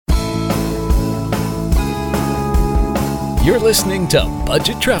You're listening to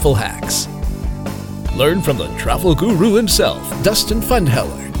Budget Travel Hacks. Learn from the travel guru himself, Dustin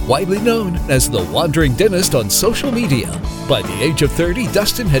Fundheller, widely known as the Wandering Dentist on social media. By the age of 30,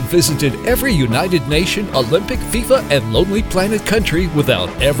 Dustin had visited every United Nation, Olympic, FIFA, and Lonely Planet country without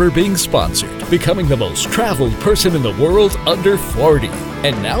ever being sponsored, becoming the most traveled person in the world under 40.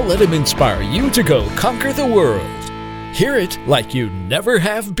 And now let him inspire you to go conquer the world. Hear it like you never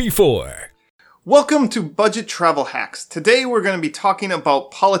have before. Welcome to Budget Travel Hacks. Today we're going to be talking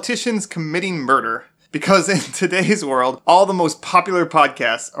about politicians committing murder. Because in today's world, all the most popular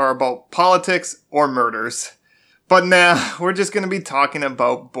podcasts are about politics or murders. But nah, we're just going to be talking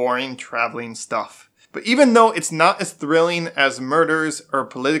about boring traveling stuff. But even though it's not as thrilling as murders or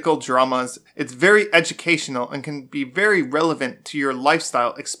political dramas, it's very educational and can be very relevant to your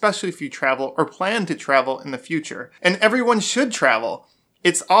lifestyle, especially if you travel or plan to travel in the future. And everyone should travel.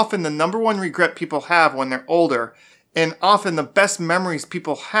 It's often the number one regret people have when they're older, and often the best memories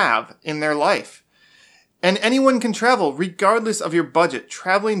people have in their life. And anyone can travel, regardless of your budget.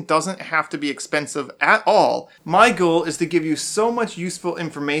 Traveling doesn't have to be expensive at all. My goal is to give you so much useful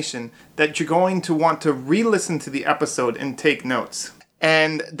information that you're going to want to re-listen to the episode and take notes.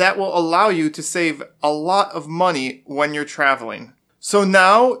 And that will allow you to save a lot of money when you're traveling. So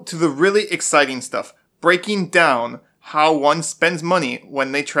now to the really exciting stuff, breaking down how one spends money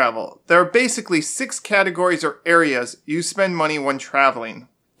when they travel. There are basically 6 categories or areas you spend money when traveling.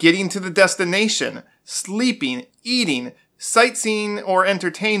 Getting to the destination, sleeping, eating, sightseeing or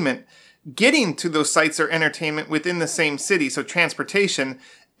entertainment, getting to those sites or entertainment within the same city, so transportation,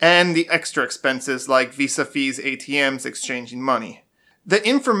 and the extra expenses like visa fees, ATMs, exchanging money. The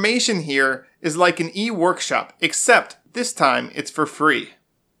information here is like an e-workshop, except this time it's for free.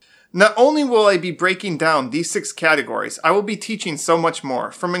 Not only will I be breaking down these 6 categories, I will be teaching so much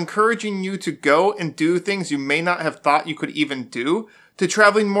more, from encouraging you to go and do things you may not have thought you could even do, to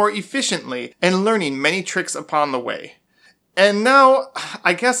traveling more efficiently and learning many tricks upon the way. And now,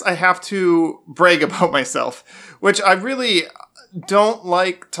 I guess I have to brag about myself, which I really don't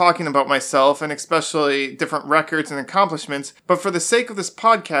like talking about myself, and especially different records and accomplishments, but for the sake of this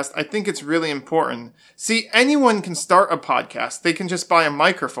podcast, I think it's really important. See, anyone can start a podcast. They can just buy a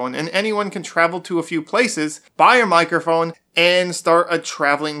microphone, and anyone can travel to a few places, buy a microphone, and start a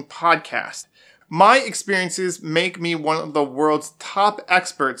traveling podcast. My experiences make me one of the world's top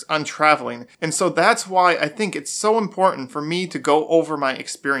experts on traveling, and so that's why I think it's so important for me to go over my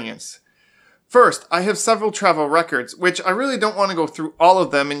experience. First, I have several travel records, which I really don't want to go through all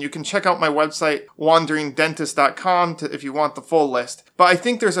of them, and you can check out my website, wanderingdentist.com, if you want the full list. But I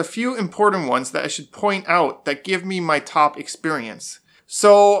think there's a few important ones that I should point out that give me my top experience.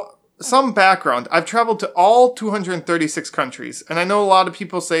 So, some background. I've traveled to all 236 countries, and I know a lot of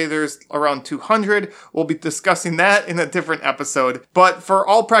people say there's around 200. We'll be discussing that in a different episode. But for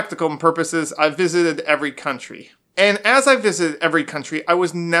all practical purposes, I've visited every country. And as I visited every country, I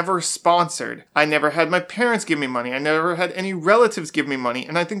was never sponsored. I never had my parents give me money. I never had any relatives give me money.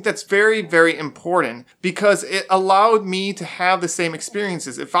 And I think that's very, very important because it allowed me to have the same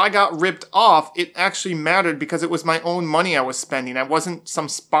experiences. If I got ripped off, it actually mattered because it was my own money I was spending. I wasn't some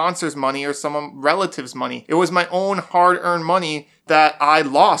sponsor's money or some relative's money. It was my own hard-earned money that I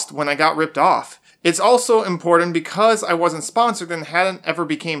lost when I got ripped off. It's also important because I wasn't sponsored and hadn't ever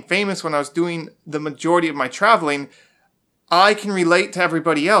became famous when I was doing the majority of my traveling, I can relate to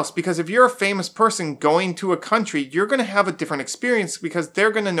everybody else. Because if you're a famous person going to a country, you're going to have a different experience because they're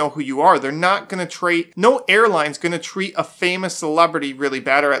going to know who you are. They're not going to treat, no airline's going to treat a famous celebrity really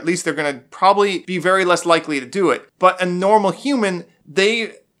bad, or at least they're going to probably be very less likely to do it. But a normal human,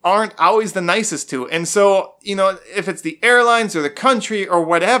 they aren't always the nicest to. And so, if it's the airlines or the country or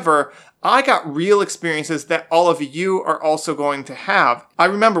whatever, I got real experiences that all of you are also going to have. I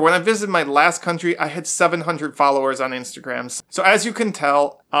remember when I visited my last country, I had 700 followers on Instagram. So as you can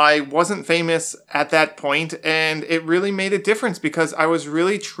tell, I wasn't famous at that point, and it really made a difference because I was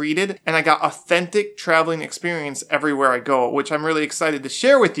really treated and I got authentic traveling experience everywhere I go, which I'm really excited to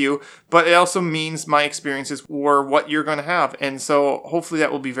share with you, but it also means my experiences were what you're going to have. And so hopefully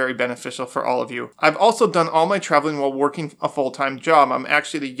that will be very beneficial for all of you. I've also done all my traveling while working a full-time job. I'm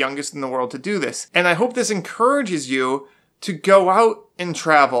actually the youngest in the world to do this. And I hope this encourages you to go out and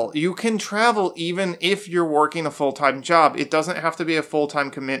travel. You can travel even if you're working a full-time job. It doesn't have to be a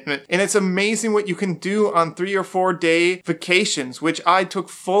full-time commitment. And it's amazing what you can do on 3 or 4 day vacations, which I took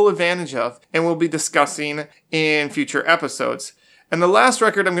full advantage of and will be discussing in future episodes. And the last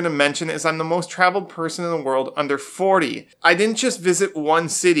record I'm going to mention is I'm the most traveled person in the world under 40. I didn't just visit one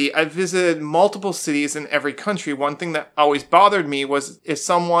city, I visited multiple cities in every country. One thing that always bothered me was if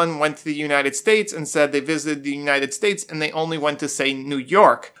someone went to the United States and said they visited the United States and they only went to, say, New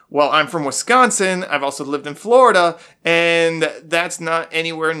York. Well, I'm from Wisconsin, I've also lived in Florida, and that's not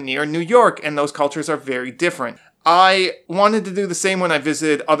anywhere near New York, and those cultures are very different. I wanted to do the same when I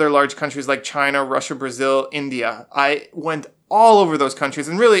visited other large countries like China, Russia, Brazil, India. I went all over those countries,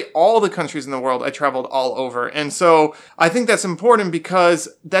 and really all the countries in the world I traveled all over. And so I think that's important because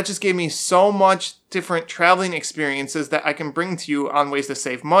that just gave me so much different traveling experiences that I can bring to you on ways to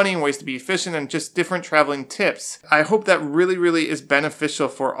save money, ways to be efficient, and just different traveling tips. I hope that really is beneficial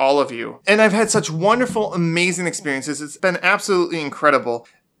for all of you. And I've had such wonderful, amazing experiences. It's been absolutely incredible.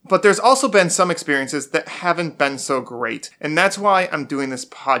 But there's also been some experiences that haven't been so great. And that's why I'm doing this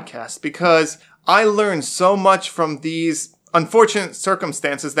podcast, because I learned so much from these unfortunate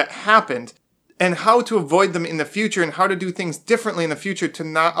circumstances that happened and how to avoid them in the future and how to do things differently in the future to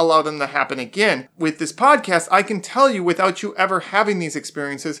not allow them to happen again. With this podcast, I can tell you without you ever having these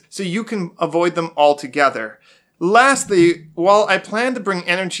experiences so you can avoid them altogether. Lastly, while I plan to bring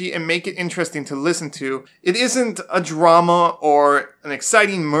energy and make it interesting to listen to, it isn't a drama or an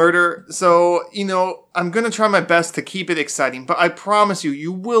exciting murder, so, I'm going to try my best to keep it exciting, but I promise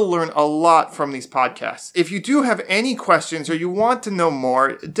you will learn a lot from these podcasts. If you do have any questions or you want to know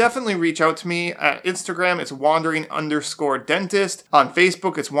more, definitely reach out to me at Instagram. It's wandering_dentist. On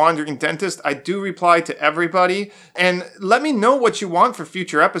Facebook, it's Wandering Dentist. I do reply to everybody. And let me know what you want for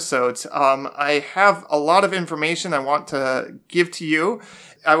future episodes. I have a lot of information I want to give to you.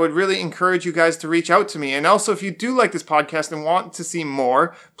 I would really encourage you guys to reach out to me. And also, if you do like this podcast and want to see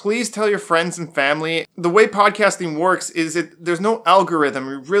more, please tell your friends and family. The way podcasting works is there's no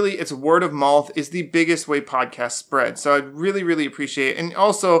algorithm. Really, it's word of mouth is the biggest way podcasts spread. So I'd really appreciate it. And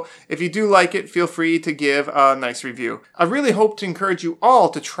also, if you do like it, feel free to give a nice review. I really hope to encourage you all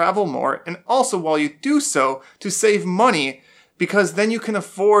to travel more, and also while you do so, to save money, because then you can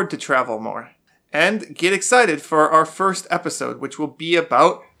afford to travel more. And get excited for our first episode, which will be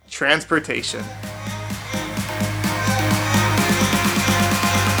about transportation.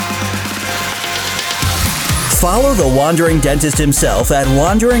 Follow the Wandering Dentist himself at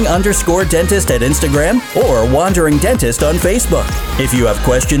wandering_dentist at Instagram or Wandering Dentist on Facebook. If you have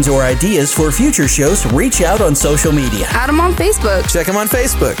questions or ideas for future shows, reach out on social media. Add him on Facebook. Check him on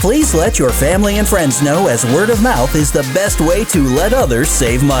Facebook. Please let your family and friends know, as word of mouth is the best way to let others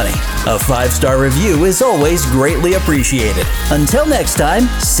save money. A 5-star review is always greatly appreciated. Until next time,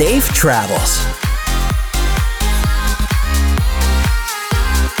 safe travels.